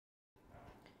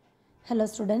Hello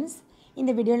students, in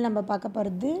the video நம்ம பார்க்க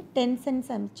போகிறது 10th and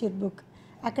samacheer book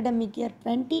academic year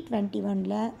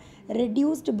 2021ல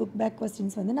reduced book back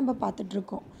questions வந்து நம்ம பார்த்துட்டு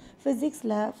இருக்கோம்.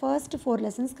 Physicsல first 4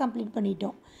 lessons complete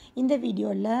பண்ணிட்டோம். இந்த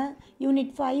வீடியோல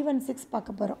unit 5 and 6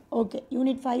 பார்க்க போறோம். ஓகே,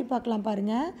 unit 5 பார்க்கலாம்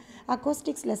பாருங்க.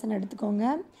 acoustics lesson எடுத்துக்கோங்க.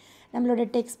 நம்மளோட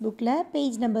text bookல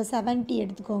page number 70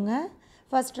 எடுத்துக்கோங்க.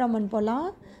 first roman போலாம்.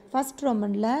 first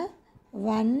romanல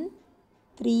 1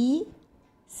 3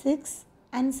 6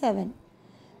 and 7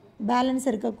 பேலன்ஸ்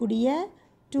இருக்கக்கூடிய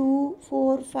 2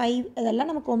 4 5 இதெல்லாம்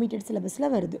நமக்கு omitted syllabusல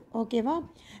வருது. ஓகேவா?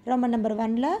 Roman number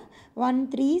 1ல 1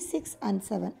 3 6 and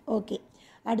 7. ஓகே,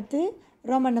 அடுத்து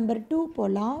ரோமன் நம்பர் 2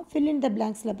 போகலாம். fill in the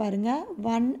blanksல பாருங்க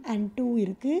 1 and 2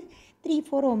 இருக்குது, 3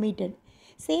 4 omitted.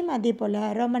 சேம் அதே போல்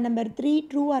ரோமன் நம்பர் 3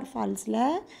 ட்ரூ ஆர் ஃபால்ஸில்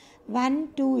 1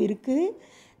 2 இருக்குது,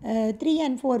 3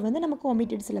 and 4 வந்து நமக்கு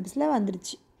omitted syllabusல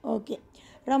வந்துருச்சு. Okay,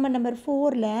 Roman number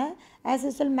 4ல் as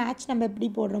usual match நம்ம எப்படி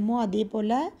போடுறோமோ அதே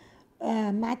போல்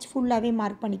மேட்ச் ஃபுல்லாகவே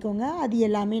மார்க் பண்ணிக்கோங்க, அது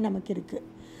எல்லாமே நமக்கு இருக்குது.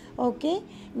 ஓகே,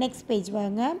 நெக்ஸ்ட் பேஜ்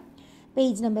வாங்க.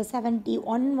 பேஜ் நம்பர்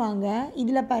 71 வாங்க.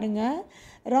 இதில் பாருங்கள்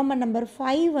ரோமன் நம்பர்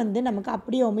 5 வந்து நமக்கு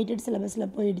அப்படியே omitted syllabusல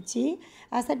போயிடுச்சு.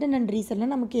 அசர்டன் அண்ட்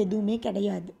ரீசனில் நமக்கு எதுவுமே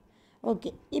கிடையாது.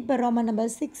 ஓகே, இப்போ ரோமன்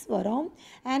நம்பர் 6 வரும்.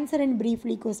 ஆன்சர் அண்ட்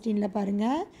ப்ரீஃப்லி கொஸ்டினில்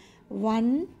பாருங்கள்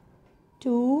 1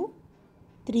 2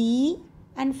 3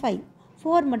 and 5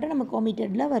 4 மட்டும் நமக்கு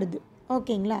omittedல வருது.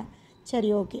 ஓகேங்களா? சரி,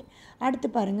 ஓகே. அடுத்து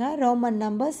பாருங்கள் ரோமன்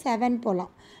நம்பர் 7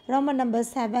 போகலாம். ரோமன் நம்பர்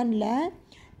 7ல்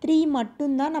 3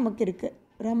 மட்டும்தான் நமக்கு இருக்குது.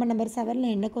 ரோமன் நம்பர் 7ல்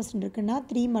என்ன கொஸ்டின் இருக்குன்னா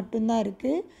 3 மட்டும்தான்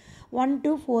இருக்குது. 1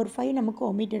 2 4 5 நமக்கு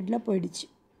omittedல போயிடுச்சு.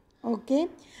 ஓகே,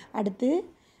 அடுத்து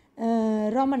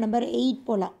ரோமன் நம்பர் 8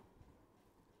 போகலாம்.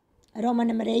 ரோமன்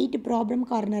நம்பர் 8 ப்ராப்ளம்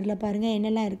கார்னரில் பாருங்கள்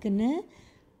என்னெல்லாம் இருக்குதுன்னு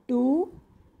 2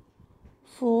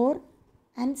 4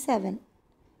 and 7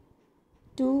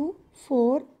 2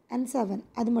 4 and 7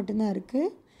 அது மட்டும்தான் இருக்குது.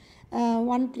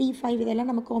 1 3 5 இதெல்லாம்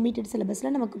நமக்கு omitted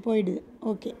syllabusல நமக்கு போயிடுது.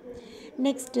 ஓகே,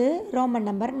 நெக்ஸ்ட்டு ரோமன்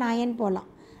நம்பர் 9 போகலாம்.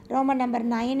 ரோமன் நம்பர்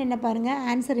 9 என்ன பாருங்கள்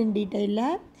answer in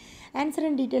டீட்டெயிலில். Answer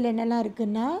in detail என்னெல்லாம்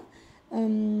இருக்குன்னா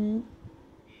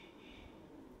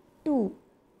 2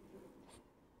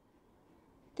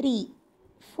 3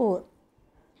 4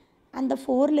 அந்த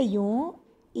 4லையும்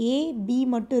A B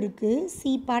மட்டும் இருக்குது, C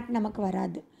பார்ட் நமக்கு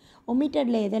வராது.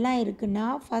 omittedல எதெல்லாம் இருக்குன்னா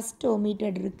ஃபஸ்ட்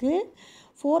omitted இருக்குது,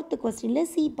 4th கொஸ்டினில்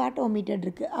C பார்ட் omitted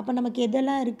இருக்குது. அப்போ நமக்கு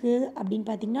எதெல்லாம் இருக்குது அப்படின்னு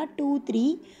பார்த்தீங்கன்னா 2 3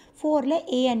 4ல்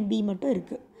A and B மட்டும்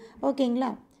இருக்குது.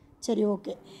 ஓகேங்களா? சரி,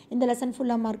 ஓகே. இந்த லெசன்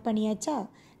ஃபுல்லாக மார்க் பண்ணியாச்சா?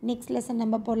 நெக்ஸ்ட் லெசன்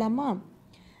நம்ம போகலாமா?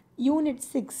 யூனிட்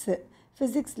 6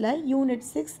 ஃபிசிக்ஸில் யூனிட்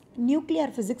 6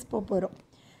 நியூக்ளியர் ஃபிசிக்ஸ் போகிறோம்.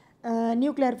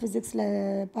 நியூக்ளியர் ஃபிசிக்ஸில்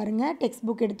பாருங்கள் டெக்ஸ்ட்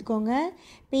புக் எடுத்துக்கோங்க.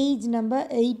 பேஜ் நம்பர்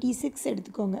 86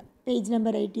 எடுத்துக்கோங்க. Page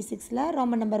number 86ல்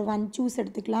Roman number 1 choose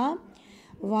எடுத்துக்கலாம்.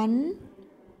 1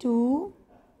 2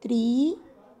 3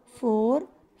 4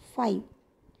 5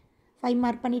 5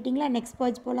 மார்க் பண்ணிட்டீங்களா? நெக்ஸ்ட்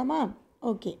பேஜ் போகலாமா?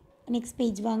 ஓகே, நெக்ஸ்ட்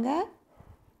பேஜ் வாங்க.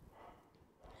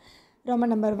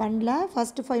 ரோமன் நம்பர் 1ல்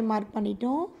ஃபஸ்ட்டு 5 மார்க்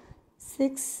பண்ணிட்டோம்.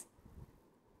 6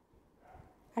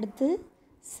 அடுத்து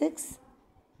 6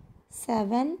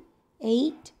 7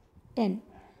 8 10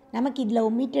 நமக்கு இதில்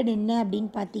omitted என்ன அப்படின்னு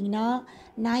பார்த்தீங்கன்னா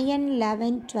 9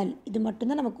 11 12 இது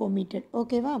மட்டும்தான் நமக்கு omitted.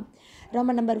 ஓகேவா?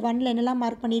 ரோமன் நம்பர் 1ல் என்னெல்லாம்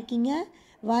மார்க் பண்ணியிருக்கீங்க?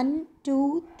 1 2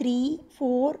 3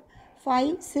 4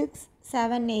 5 6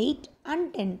 7 8 and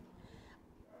 10.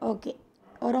 ஓகே,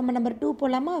 ரோமன் நம்பர் 2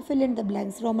 போகலாமா? fill in the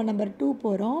blanks. Roman number 2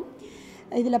 போகிறோம்.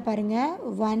 இதில் பாருங்கள்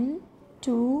 1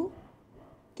 2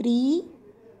 3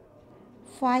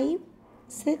 5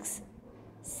 6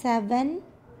 7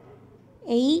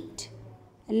 8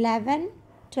 11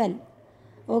 12.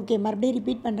 ஓகே, மறுபடியும்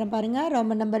ரிப்பீட் பண்ணுறேன் பாருங்கள்.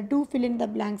 Roman number 2 fill in the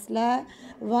blanksல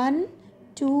 1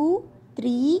 2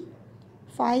 3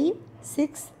 5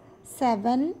 6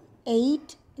 7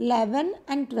 8 11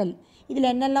 and 12.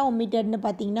 இதில் என்னெல்லாம் omittedனு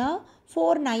பார்த்தீங்கன்னா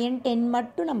 4 9 10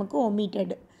 மட்டும் நமக்கு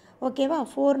omitted. ஓகேவா?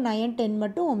 4 9 10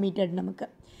 மட்டும் omitted நமக்கு.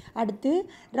 அடுத்து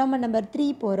ரோமன் நம்பர்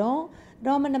 3 போகிறோம்.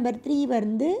 ரோமன் நம்பர் 3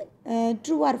 வந்து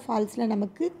ட்ரூ ஆர் ஃபால்ஸில்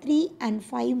நமக்கு 3 and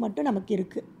 5 மட்டும் நமக்கு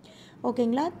இருக்குது.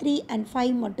 ஓகேங்களா? 3 and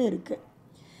 5 மட்டும் இருக்குது.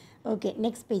 ஓகே,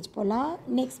 நெக்ஸ்ட் பேஜ் போகலாம்.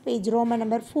 Next page Roman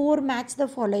number 4 match the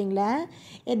ஃபாலோயிங்கில்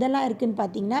எதெல்லாம் இருக்குதுன்னு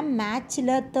பார்த்தீங்கன்னா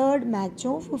மேட்ச்சில் 3rd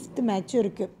மேட்சும் 5th மேட்சும்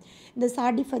இருக்குது. இந்த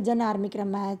சாடி ஃபஜ்ஜான்னு ஆரம்பிக்கிற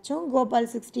மேட்சும் கோபால்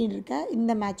 16 இருக்க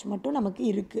இந்த மேட்ச் மட்டும் நமக்கு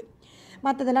இருக்குது.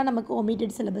 மற்றதெல்லாம் நமக்கு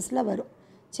omitted syllabusல வரும்.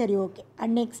 சரி, okay.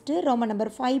 And next Roman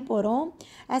number 5 போகிறோம்.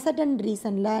 அசர்டன்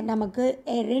ரீசனில் நமக்கு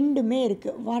ரெண்டுமே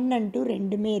இருக்குது, 1 and 2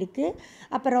 ரெண்டுமே இருக்குது.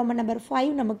 அப்போ ரோமன் நம்பர்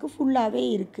 5 நமக்கு ஃபுல்லாகவே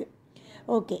இருக்குது.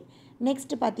 ஓகே,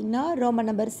 நெக்ஸ்ட்டு பார்த்திங்கன்னா ரோமன்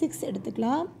நம்பர் 6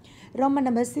 எடுத்துக்கலாம். ரோமன்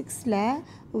நம்பர் 6ல்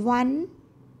 1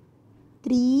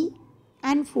 3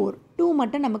 and 4 2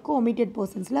 மட்டும் நமக்கு omitted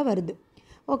போர்ஷன்ஸில் வருது.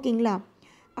 ஓகேங்களா?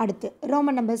 அடுத்து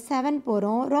ரோமன் நம்பர் 7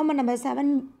 போகிறோம். ரோமன் நம்பர் 7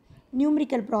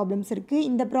 நியூமரிக்கல் ப்ராப்ளம்ஸ் இருக்குது.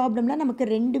 இந்த ப்ராப்ளமில் நமக்கு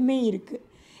ரெண்டுமே இருக்குது.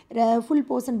 ஃபுல்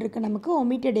போர்ஷன் இருக்குது, நமக்கு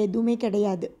ஒமிட்டட் எதுவுமே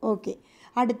கிடையாது. ஓகே.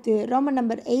 அடுத்து ரோமன்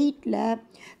நம்பர்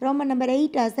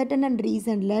 8 அசர்டன் அண்ட்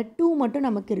ரீசனில் 2 மட்டும்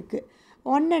நமக்கு இருக்குது.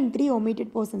 1 and 3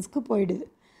 ஒமிட்டட் போர்ஷன்ஸ்க்கு போயிடுது.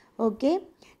 ஓகே,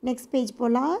 நெக்ஸ்ட் பேஜ்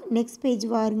போகலாம். நெக்ஸ்ட் பேஜ்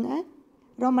பாருங்கள்.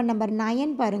 ரோமன் நம்பர்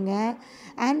 9 பாருங்கள்.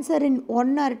 ஆன்சர் இன்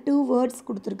 1 or 2 வேர்ட்ஸ்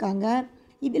கொடுத்துருக்காங்க.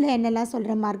 இதில் என்னெல்லாம்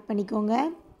சொல்கிறேன் மார்க் பண்ணிக்கோங்க.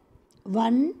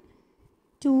 1,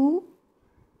 2,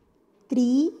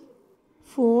 3,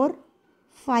 4,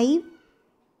 5,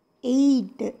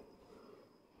 8,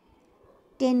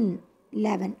 10,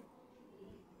 11.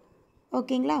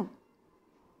 ஓகேங்களா?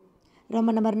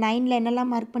 ரோமன் நம்பர் 9ல்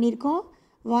என்னெல்லாம் மார்க் பண்ணியிருக்கோம்?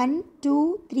 1, 2,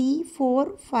 3, 4,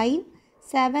 5,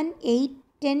 7, 8,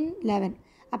 10, 11.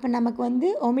 அப்போ நமக்கு வந்து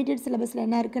ஒமிட்டட் சிலபஸில்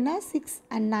என்ன இருக்குன்னா 6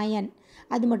 and 9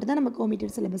 அது மட்டும் தான் நமக்கு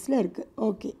ஒமிட்டட் சிலபஸில் இருக்குது.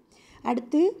 ஓகே.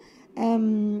 அடுத்து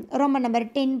ரோமன் நம்பர்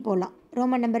 10 போகலாம்.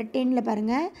 ரோமன் நம்பர் 10ல்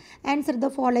பாருங்கள். Answer the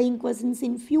following questions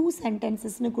in few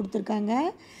சென்டென்சஸ்னு கொடுத்துருக்காங்க.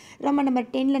 ரோமன் நம்பர்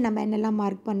 10ல் நம்ம என்னெல்லாம்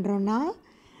மார்க் பண்ணுறோன்னா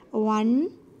 1,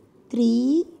 3,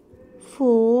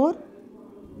 4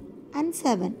 and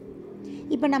 7.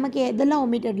 இப்போ நமக்கு எதெல்லாம்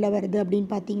ஒமிட்டடில் வருது அப்படின்னு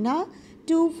பார்த்தீங்கன்னா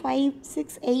 2, 5,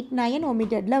 6, 8, 9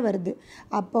 ஒமிட்டடில் வருது.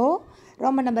 அப்போது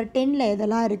ரோமன் நம்பர் 10ல்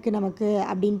எதெல்லாம் இருக்குது நமக்கு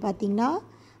அப்படின்னு பார்த்தீங்கன்னா,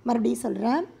 மறுபடியும்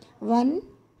சொல்கிறேன், 1,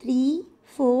 3,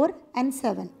 4 and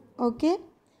 7. Okay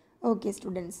okay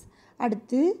students.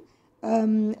 அடுத்து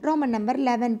ரோமன் நம்பர்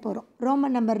 11 போகிறோம்.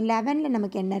 ரோமன் நம்பர் 11ல்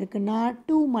நமக்கு என்ன இருக்குன்னா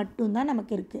 2 மட்டும்தான்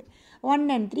நமக்கு இருக்குது. 1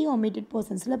 and 3 ஒமிட்டட்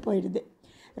போர்ஷன்ஸில் போயிடுது.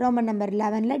 ரோமன் நம்பர்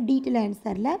 11ல் டீட்டெயில்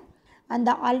ஆன்சரில் அந்த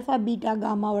ஆல்ஃபா பீட்டா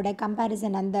காமாவோட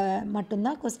கம்பேரிசன் அந்த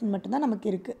மட்டும்தான் கொஸ்டின் மட்டும்தான் நமக்கு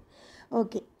இருக்குது.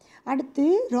 ஓகே. அடுத்து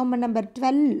ரோமன் நம்பர்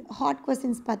 12 ஹாட்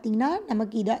கொஸ்டின்ஸ் பார்த்திங்கன்னா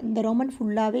நமக்கு இந்த ரோமன்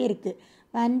ஃபுல்லாகவே இருக்குது.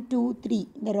 1, 2, 3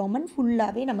 இந்த ரோமன்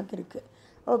ஃபுல்லாகவே நமக்கு இருக்குது.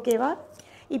 ஓகேவா?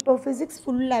 இப்போ ஃபிசிக்ஸ்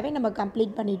ஃபுல்லாகவே நம்ம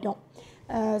கம்ப்ளீட் பண்ணிட்டோம்.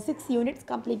 6 யூனிட்ஸ்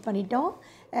கம்ப்ளீட் பண்ணிட்டோம்.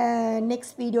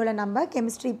 நெக்ஸ்ட் வீடியோவில் நம்ம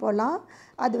கெமிஸ்ட்ரி போகலாம்.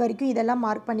 அது வரைக்கும் இதெல்லாம்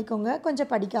மார்க் பண்ணிக்கோங்க,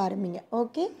 கொஞ்சம் படிக்க ஆரம்பிங்க.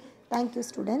 Okay, thank you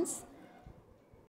students.